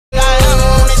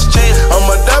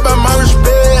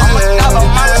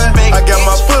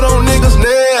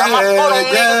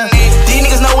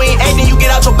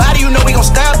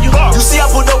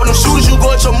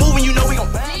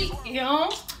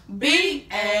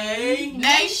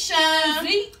Nation.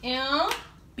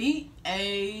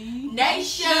 Z.M.B.A.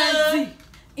 Nation.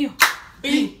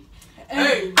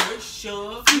 Z.M.B.A.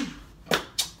 Nation.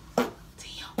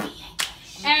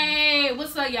 Hey,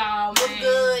 what's up, y'all? What's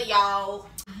good, y'all?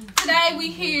 Today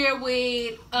we here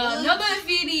with another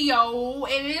video,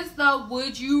 and it's the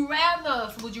Would You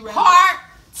Rather. Would you rather? Part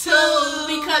 2,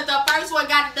 because the first one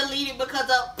got deleted because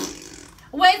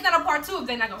of. Well, it's not a part 2 if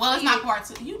they're not gonna. Well, it's not it. part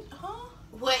 2.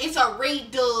 Well, it's a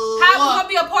redo. How it's gonna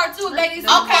be a part 2 if they didn't? Okay,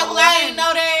 well I didn't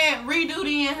know that. Redo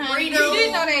then, honey. Redo. You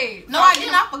didn't know that. No, I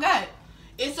didn't. I forgot.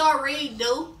 It's a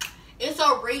redo. It's a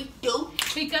redo.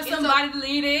 Because somebody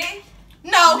deleted.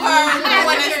 No, her. I'm the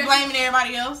one that's blaming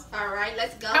everybody else. Alright,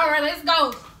 let's go. Alright, let's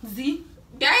go. Z.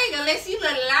 Dang, unless you look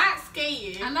light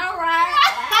skinned. I know,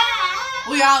 right?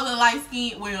 We all look light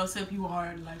skinned. Well, except you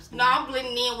are light skinned. No, I'm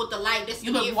blending in with the light. That's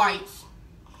You look white.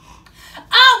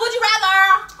 Oh, would you rather?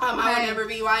 I would never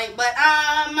be white, but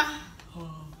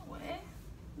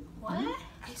What? I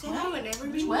said I would never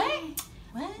be What? white.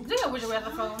 What? Do it. Would you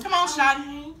rather phone? Come on,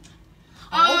 Shotty.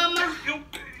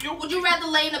 Would you rather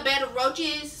lay in a bed of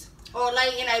roaches or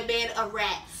lay in a bed of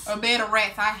rats? A bed of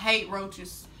rats. I hate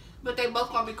roaches. But they both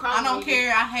gonna be crawling. I don't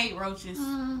care. I hate roaches.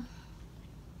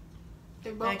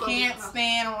 They both I gonna can't be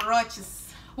stand roaches.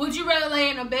 Would you rather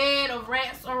lay in a bed of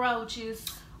rats or roaches?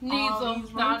 Neither.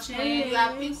 These Not roaches. You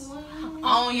gotta pick one.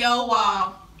 On your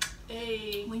wall.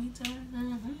 Hey. When you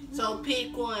turn, So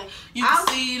pick one. you can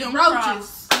see them roaches.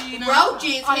 See them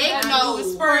Roaches, Oh, heck yeah, no.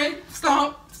 Spray,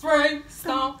 stomp, spray,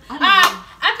 Stomp. Oh,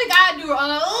 I think I do.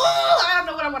 I don't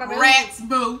know what I want to do. rats,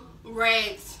 boo.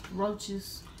 Rats.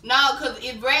 Roaches. No, cause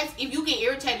if you get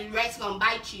irritated, rats gonna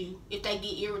bite you if they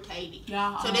get irritated.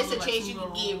 Y'all So that's a chance you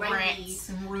can get rabies.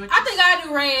 and roaches. I think I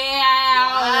do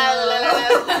rats. I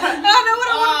don't know what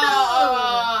I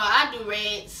want to do. I do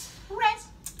rats. Rats.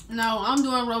 No, I'm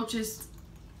doing roaches.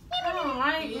 I don't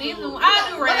like neither one. Ew. I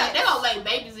do rats. They gonna lay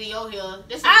babies in your hair.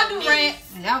 That's I do what it is.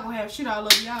 rats. And y'all gonna have shit all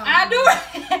over y'all. I do rats.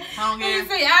 I don't Let me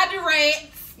care. see. I do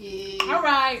rats. Yeah. All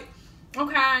right.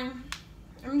 Okay.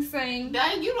 Let me see.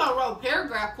 Dang, you don't wrote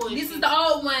paragraph questions. This is the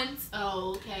old ones.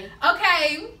 Oh, okay.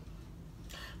 Okay.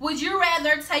 Would you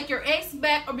rather take your ex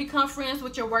back or become friends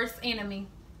with your worst enemy?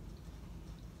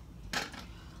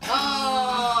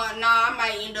 I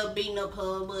might end up beating up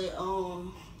her, but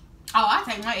Oh, I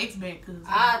take my ex back because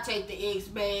I'll take the ex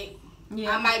back.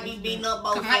 Yeah, I might be beating up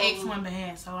both of my them. ex went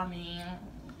bad. So I mean,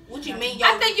 What you mean?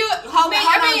 I think you. Hold on,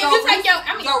 if you take your.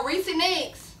 your recent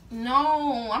ex.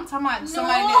 no, I'm talking about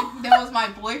somebody that was my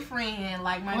boyfriend,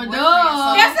 like my boyfriend.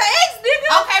 duh. That's an ex, nigga.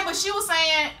 Okay, but she was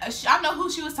saying, I know who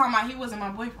she was talking about. He wasn't my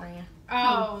boyfriend.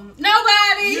 Oh,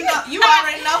 nobody. You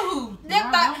already know who. The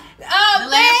last The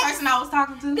last person I was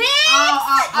talking to. Next.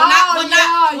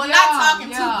 Not talking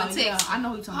to, but text. I know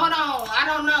who you talking Hold about. on, I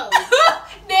don't know.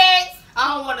 Next. I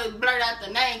don't want to blurt out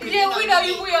the name. Yeah, we know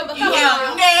you will, but come Yeah,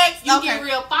 on. next. You Okay. get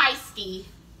real feisty.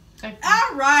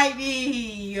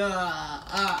 Alrighty.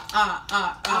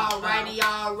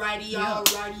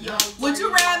 Alrighty. Would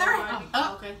you rather?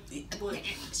 Okay.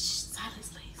 Silence,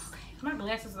 please. My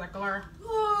glasses are blur.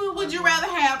 Would you rather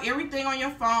have everything on your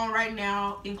phone right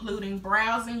now, including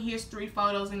browsing history,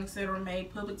 photos, and etc.,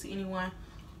 made public to anyone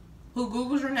who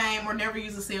Googles your name, or never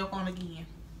use a cell phone again?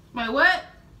 Wait, what?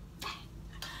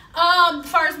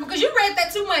 First, because you read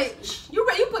that too much. You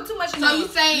put too much in So there. you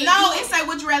saying No, it say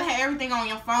would you rather have everything on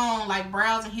your phone, like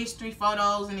browsing history,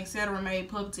 photos, and etc., made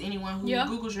public to anyone who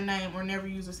Googles your name, or never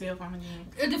use a cell phone again?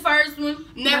 The first one.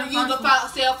 never use a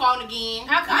cell phone again?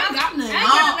 I ain't got none.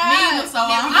 Neither, so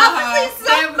I'm Obviously,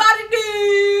 somebody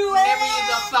do. Never use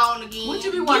a phone again. What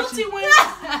you be watching? Guilty one.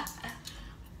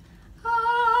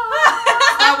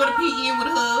 Start with a P-N with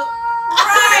a hug.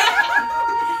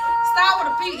 Start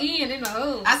with a P-N in the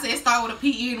hood. I said start with a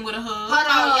P-N with a hug. Hold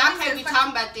on, y'all can't be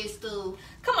talking about this stuff.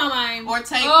 Come on, man. Or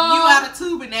take you out of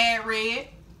tube and add red.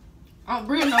 Oh,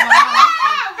 real nobody.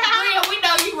 Real, we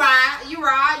know you right. You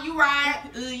right. You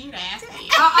nasty. Real,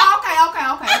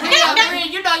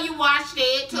 you know you watched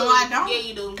it too. No, I don't. Yeah,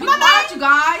 you do. Come on, you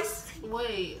guys.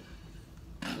 Wait.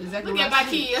 Exactly. Look at what I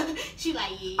my said. kid. She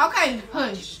like, yeah. Okay,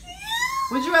 hush.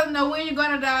 Would you rather know when you're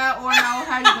gonna die or know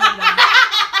how you're gonna die?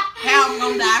 How I'm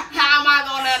gonna die? How am I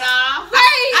gonna die? I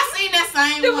seen that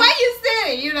same The one. way you said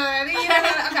it, you know what I mean?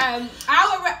 Okay.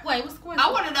 Wait, what's the question? I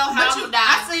want to know how But I'm gonna die. I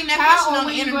seen that How question or on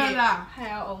when the you gonna internet. die?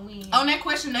 How or when? On that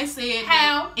question, they said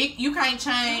How? that you can't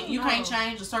change. You I don't can't know.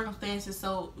 change the circumstances.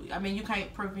 So I mean, you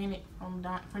can't prevent it from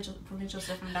dying. Prevent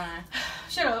yourself from dying.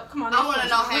 Shut up. Come on. I want to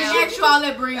know Let's how. get you all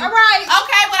that breathe. All right.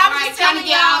 Okay, but I'm Right, just trying telling to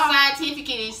get all y'all. scientific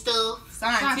and stuff.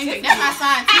 Scientific. That's not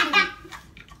scientific.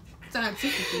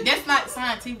 Scientifically. That's not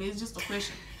scientific. It's just a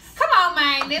question. Come on,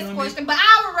 man. This question. But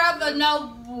I would rather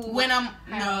know When I'm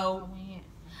How?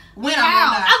 when How?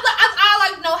 I'm gonna die. I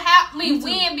like to know how. I mean,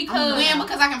 when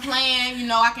because I can plan. You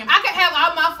know, I can have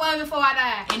all my fun before I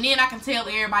die. and then I can tell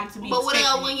everybody to be. But what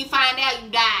expecting. when you find out you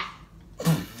die?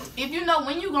 If you know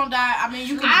when you gonna die, I mean,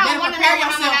 you can I better don't want to know prepare when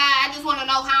I'm yourself. gonna die. I just want to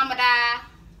know how I'm gonna die.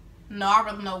 No, I'd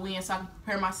rather know when so I can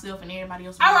prepare myself and everybody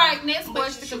else. All right, next But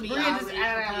question. you should Because be Bria just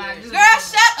already prepared. Girl,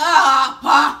 shut up.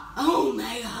 Oh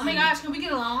my god. Oh my gosh, can we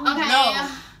get along? Okay.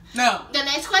 No. The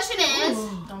next question is: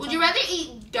 Don't would talk. you rather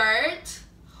eat dirt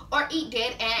or eat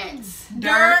dead ants?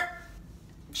 Dirt.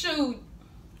 Shoot.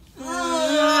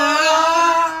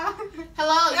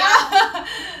 Hello, y'all.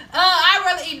 I'd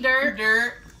rather eat dirt.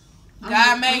 Dirt.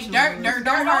 God made dirt. Dirt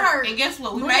don't hurt. And guess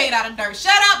what? We made out of dirt.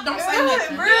 Shut up. Don't say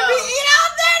nothing. Bria be eat all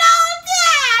dirt all the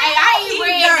time. Hey, I eat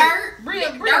red dirt.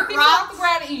 Bria, Dirt pick rocks. up the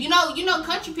ground and eat. You know,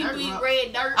 country people eat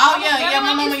red dirt. Oh yeah,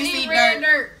 my mama used to eat red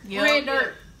dirt. dirt. Yep. Red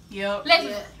dirt. Yep. Let's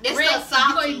Yeah, that's red. still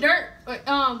salty. You gonna eat dirt or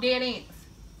dead ants?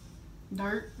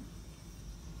 Dirt.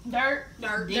 Dirt.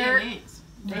 Dirt. Dirt.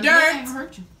 Dirt. Ain't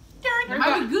hurt you. Dirt. It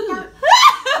might be good.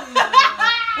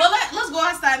 Well, let's go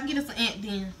outside and get us an ant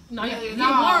then. No, Yeah, eat no. a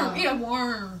worm. Eat a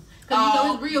worm. Cause you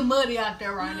know it's real muddy out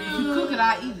there right now. If you cook it,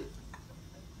 I eat it.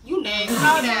 You nasty.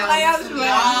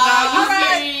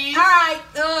 Alright,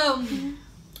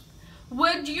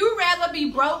 would you rather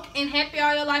be broke and happy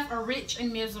all your life or rich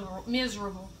and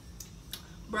miserable?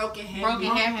 Broken happy.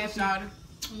 Broken happy, daughter.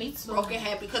 Me too. Broken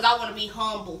happy because I want to be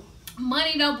humble.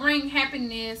 Money don't bring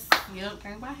happiness. Yep.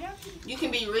 Can't buy happy. You can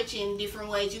be rich in different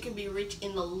ways. You can be rich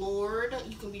in the Lord.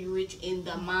 You can be rich in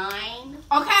the mind.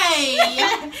 Okay.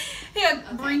 Here,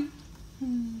 Bree.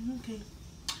 Okay.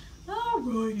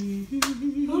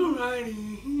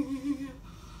 Alrighty.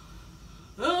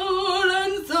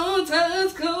 Oh, and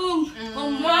sometimes come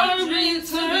on my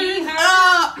return.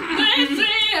 They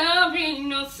say I'll be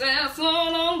no sad so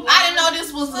long. I didn't know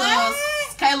this was a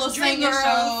Kayla Dream singing Girls.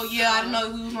 show. Yeah, I didn't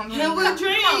know we was on And we the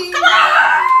dream.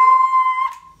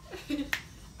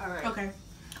 Alright. Okay.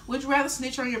 Would you rather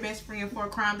snitch on your best friend for a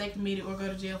crime they committed or go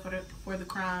to jail for the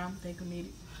crime they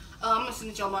committed? I'm gonna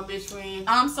snitch on my best friend.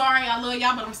 I'm sorry, I love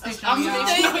y'all, but I'm snitching on I'm y'all.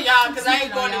 snitching on y'all because I ain't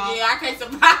Snitching going to on y'all. jail. I can't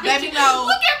survive. Baby, no.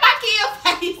 Look at my kid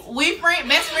face. We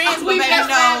best friends, but We baby, best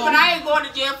friends, no. but I ain't going to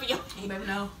jail for your Baby,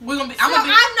 no. We're gonna be. I ain't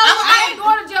I'm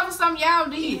going to jail for something y'all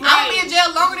did. gonna be in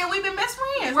jail longer than we've been best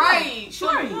friends. Right.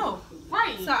 Sure. Right. No.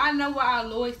 Right. So I know where our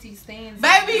loyalty stands.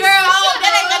 Baby, Girl, no, shut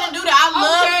that ain't up. nothing to do that. I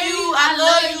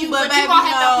love you, but baby, you gonna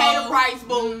have to pay no. the price,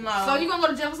 boo. No. So you gonna go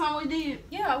to jail for something we did?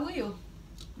 Yeah, I will.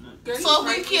 Girl, you So if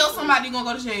we crazy. kill somebody, you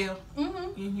gonna go to jail?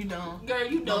 Mm-hmm. You don't. Girl,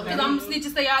 you don't. Because I'm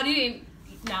snitching say y'all didn't.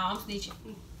 No, I'm snitching.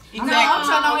 I'm trying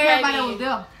to know okay, everybody then. that was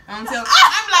there.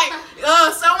 I'm like,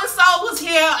 so and so was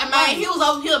here, and man, he was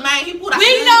over here, man. He pulled out. We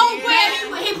his know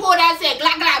hand. where He pulled out and said,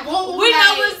 "Glock, glock, boom." We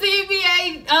know like, where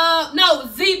ZBA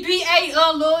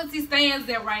loyalty stands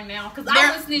there right now. Because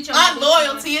I would snitch on my best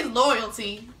loyalty is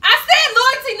loyalty. friend. I said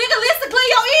loyalty, nigga. Listen, clear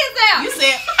your ears out. You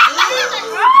said.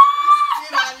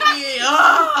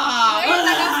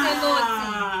 Everything I said loyalty.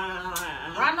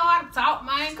 I know how to talk,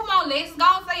 man. Come on, Lex. Go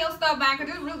and say your stuff, man.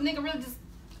 Because this real nigga really just.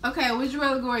 Okay, would you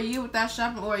rather go a year without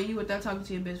shopping or a year without talking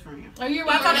to your best friend? Are you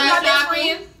right talking to my best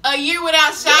friend? A year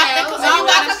without shopping because Are you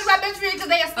right I talking to my best friend because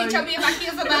they'll snitch on me if I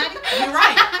kill somebody? You're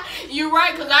right. You're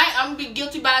right, because I'm going to be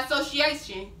guilty by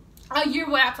association. A year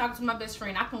without talking to my best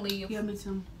friend, I can leave. Yeah, me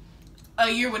too. A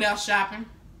year without shopping.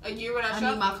 A year without I shopping.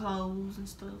 need my clothes and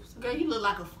stuff. So. Girl, you look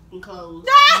like a fucking clothes.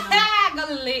 Go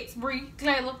to Lex, Bree,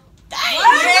 Clayla.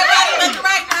 Everybody look the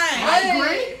right thing. I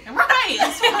agree. Right.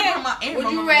 That's what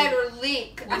Would you rather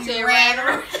lick? I said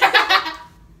rather.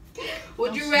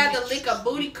 Would you rather lick a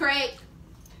booty crack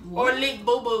or lick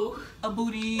boo boo? a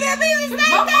booty? That means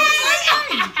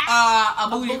A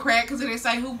booty crack because it didn't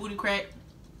say who booty crack.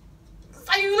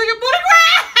 So you look at booty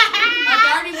crack? A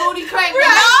dirty booty crack. I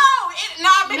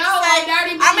meant No, to say. a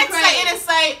dirty I meant booty to say crack. it didn't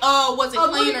say was it A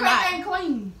clean booty or crack not. ain't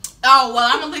clean. Oh well,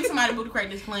 I'm gonna lick somebody booty crack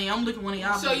that's clean. I'm licking one of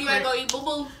y'all. So booty you crack. ain't gonna eat boo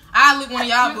boo? I lick one of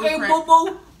y'all booty crack. Boo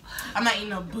boo. I'm not eating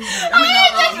no booty. I mean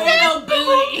no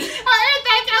booty.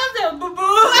 Everything else is boo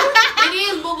boo. It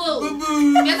is boo boo.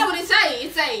 That's what it say.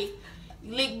 It say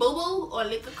lick boo boo or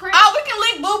lick a crack. Oh, we can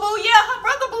lick boo boo. Yeah, her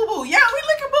brother boo boo. Yeah, we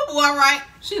licking boo boo. All right.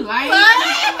 She lying.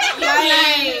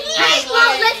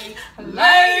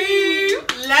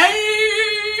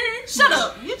 Lame. Shut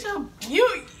up. You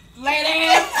late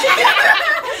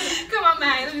ass. Come on,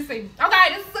 man. Let me see.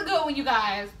 Okay, this is a good one, you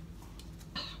guys.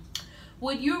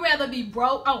 Would you rather be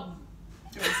broke? Oh,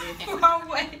 wrong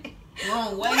way.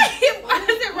 Wrong way. Why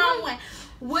is it wrong way?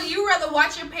 Would you rather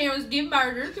watch your parents get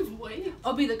murdered Wait.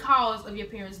 or be the cause of your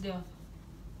parents' death?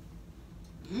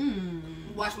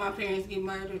 Watch my parents get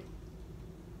murdered.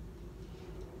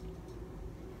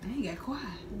 He got quiet.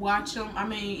 Watch them. I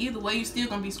mean, either way, you still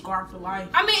gonna be scarred for life.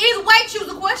 I mean, either way, choose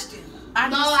a question. I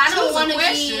don't want to be.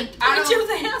 I don't choose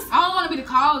an answer. I don't want to be the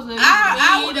cause of it.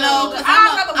 I would know, because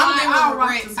I'd rather I'm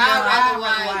watch. regrets. I'd rather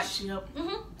watch. Yep.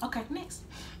 Okay, next.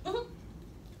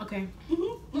 Okay.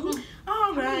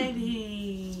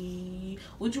 Alrighty.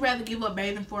 Would you rather give up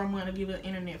bathing for a month or give up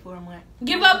internet for a month?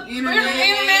 Give up internet,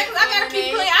 because I gotta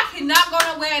keep playing. I cannot go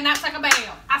nowhere and not take a bath.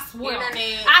 I swear.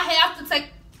 Internet. I have to take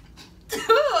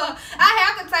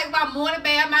my morning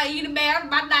bath, my evening bath,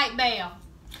 my night bath.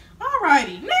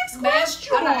 Alrighty, next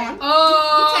question.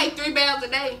 You take 3 baths a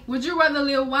day. Would you rather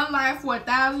live one life for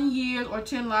 1,000 years or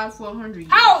 10 lives for 100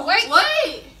 years? Oh,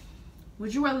 wait.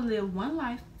 Would you rather live one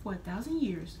life for 1,000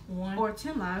 years or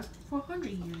 10 lives for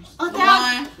 100 years? One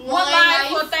life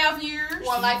for 1,000 years.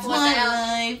 One life for 1,000.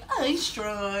 life. I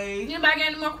try. Anybody got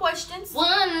any more questions? One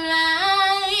life.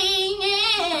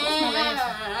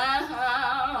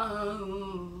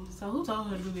 So who told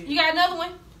her to do this? You got another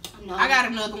one? No. I got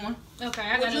another one. Okay,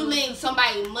 I got Would you another one. lick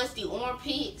somebody musty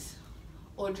armpits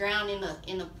or drown in a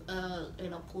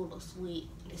pool of sweat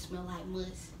that smell like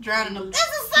must? Drowning them.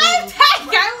 That's the same thing,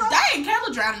 Kayla. Dang,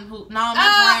 Kayla drowning the hoop. No, not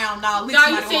drown. No, lick No,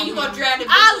 you somebody said you on gonna drown the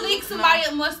I'll lick somebody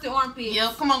at mustard armpit.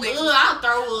 Yep, come on, lick. I'll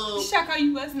throw up. Shock,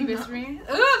 you musty, best friend. Look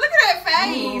at that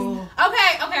face. Ooh.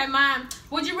 Okay, mine.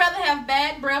 Would you rather have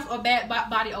bad breath or bad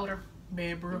body odor?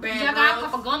 Bad bro. Bad Yeah, breath. I'll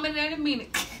pop a gum in there in a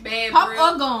minute. Bad Pop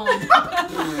breath. or gone?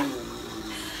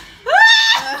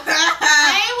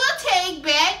 I will take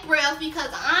bad breath because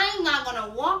I'm not gonna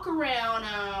walk around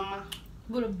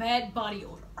With a bad body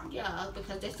odor. yeah,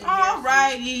 because that's embarrassing.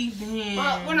 Alrighty then.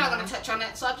 But we're not gonna touch on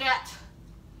that subject.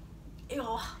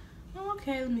 Ew.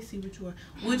 Okay, let me see what you are.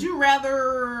 Would you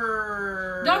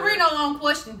rather? Don't read no long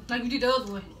question like you did the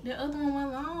other one. The other one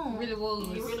went long. It really was.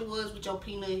 It really was with your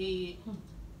peanut head.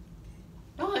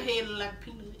 Your head look like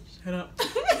peanut. Shut up. No,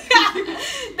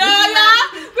 y'all.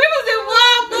 We was in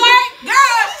Walmart.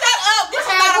 Girl, shut up. This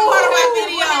is not a part of my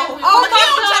video. Oh my You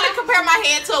don't try God. to compare my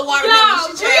head to a No,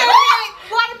 watermelon. She tried.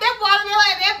 that watermelon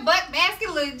and that butt basket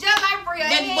look just like Bria.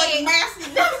 That butt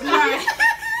massive.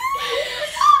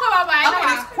 Come on, man. Okay,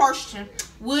 this question.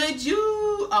 Would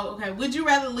you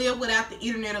rather live without the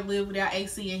internet or live without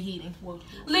AC and heating? Live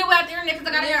without the internet because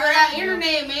I got Live air. without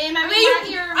internet, man. I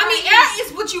mean, air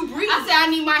is what you breathe. I said I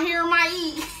need my hair and my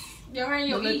eat. Your hair and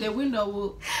your Let eat. that window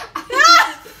whoop.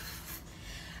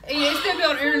 Yeah, it's still be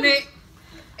on the internet.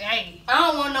 Hey. I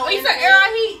don't want no You internet. said air or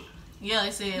heat? Yeah,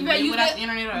 it said You better live use without that. the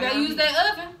internet or You better use heat.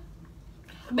 that oven.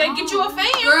 Better get you a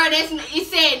fan. Girl, it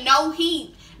said no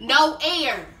heat, no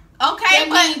air. Okay, That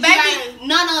means but you baby. got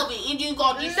none of it. And you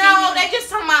gonna just No, they just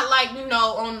talking about like, on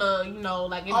the,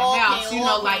 like in the house,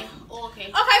 like.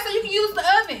 Okay. Okay, so you can use the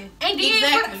oven, and then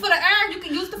Exactly. for the air, you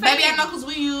can use the fan. Baby, I know because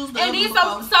we use the And oven then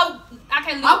before. so I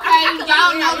can. Okay, I can y'all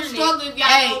live know without the internet. struggle if y'all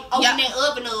Hey, don't open yeah. that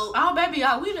oven up. Oh, baby,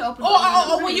 y'all, we done open the Or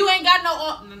oven when up. you ain't got no.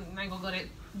 I ain't gonna go that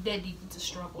deep into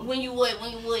struggle. When you what?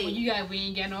 When you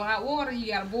ain't got no hot water, you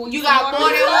gotta boil. You got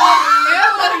boiling water.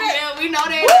 Yeah, we know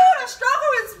that. Woo, the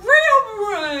struggle is real,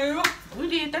 bro. We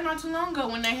did that not too long ago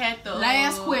when they had the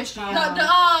Last question. The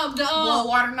boil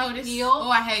water notice. Yeah.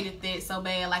 Oh, I hated that so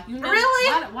bad. Like you never,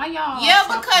 Really? Why y'all? Yeah,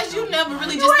 talking because you so never much?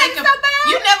 really You just ain't think so of bad?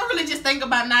 you never really just think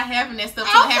about not having that stuff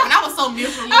to Okay. happen. I was so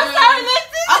miserable. I'm sorry,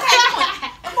 listen. Okay,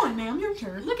 come on, ma'am, your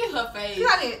turn. Look at her face.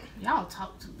 Got it. Y'all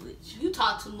talk too much. You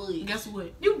talk too much. Guess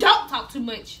what? You don't talk too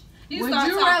much. You Would start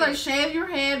you talking. rather shave your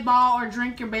head bald or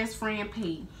drink your best friend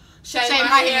pee? Shave Shave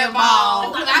my hair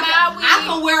bald. Look at I my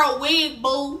can wear a wig,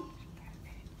 boo.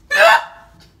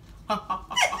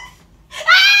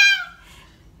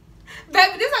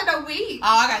 Baby, this ain't no weed.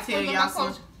 Oh, I gotta tell Look at y'all my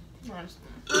something.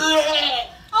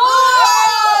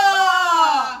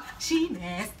 Oh! She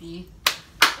nasty.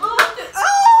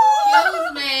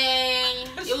 Excuse me. It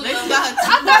was Let's a- got her I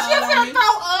thought she was gonna teeth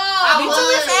throw I Me up. too,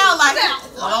 it sound like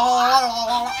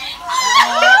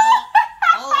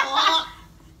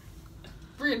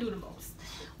Bria do the most.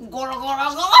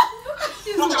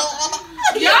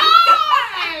 Yeah.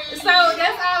 So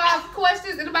that's all our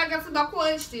questions. Anybody got some more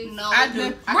questions? No. I do. No,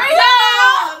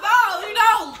 you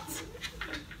don't.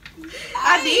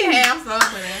 I did have some,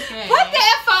 but okay. What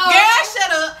that for? Girl,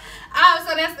 shut up. Oh,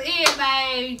 so that's the end,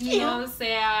 babe. You know what I'm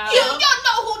saying? You don't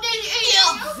know who this is.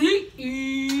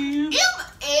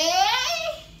 Z.M.B.A.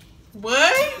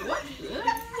 What?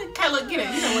 Hey, look, get it.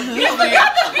 Get over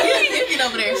there. Get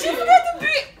over there. She forgot the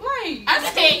bit. Wait. I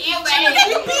said M.A.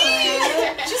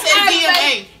 She said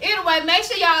Z.M.B.A. Anyway, make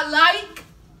sure y'all like,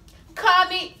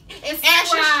 comment, and And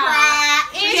subscribe.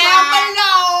 And Down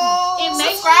below. And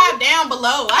make subscribe down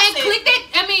below. and click that.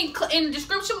 I mean, in the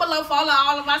description below, follow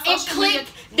all of our And social media. click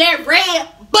that red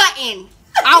button.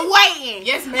 I'm waiting.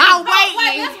 Yes, ma'am. I'm Wait,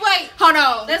 waiting. let's wait. Hold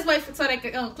on. Let's wait so they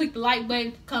can click the like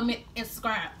button, comment, and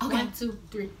subscribe. Okay. 1, 2,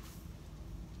 3.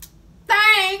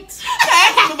 Thanks.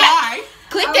 Goodbye.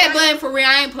 Click that button for real.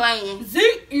 I ain't playing.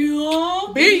 Z.M.B.A.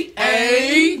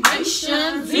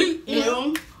 Nation.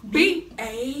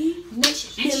 Z.M.B.A.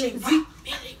 Nation.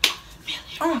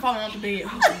 I'm gonna fall on the bed.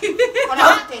 Hold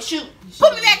on. That shoot.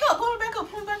 Put me back up. Put me back up.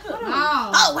 Put me back up.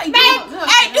 Oh, wait.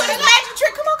 Hey, do this magic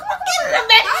trick. Come on.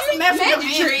 Magic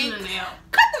trick.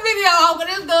 Cut the video over.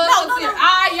 This good. No.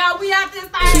 Alright, y'all. We out this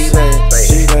thing. She bad,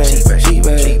 she bad, she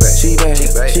bad, she bad,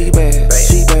 she bad, she bad,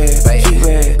 she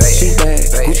bad, she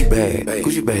bad, Gucci bag,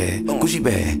 Gucci bag, Gucci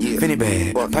bag, Fendi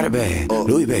bag, Prada bag,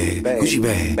 Louis bag, Gucci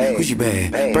bag,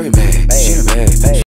 Birkin bag, she the bag.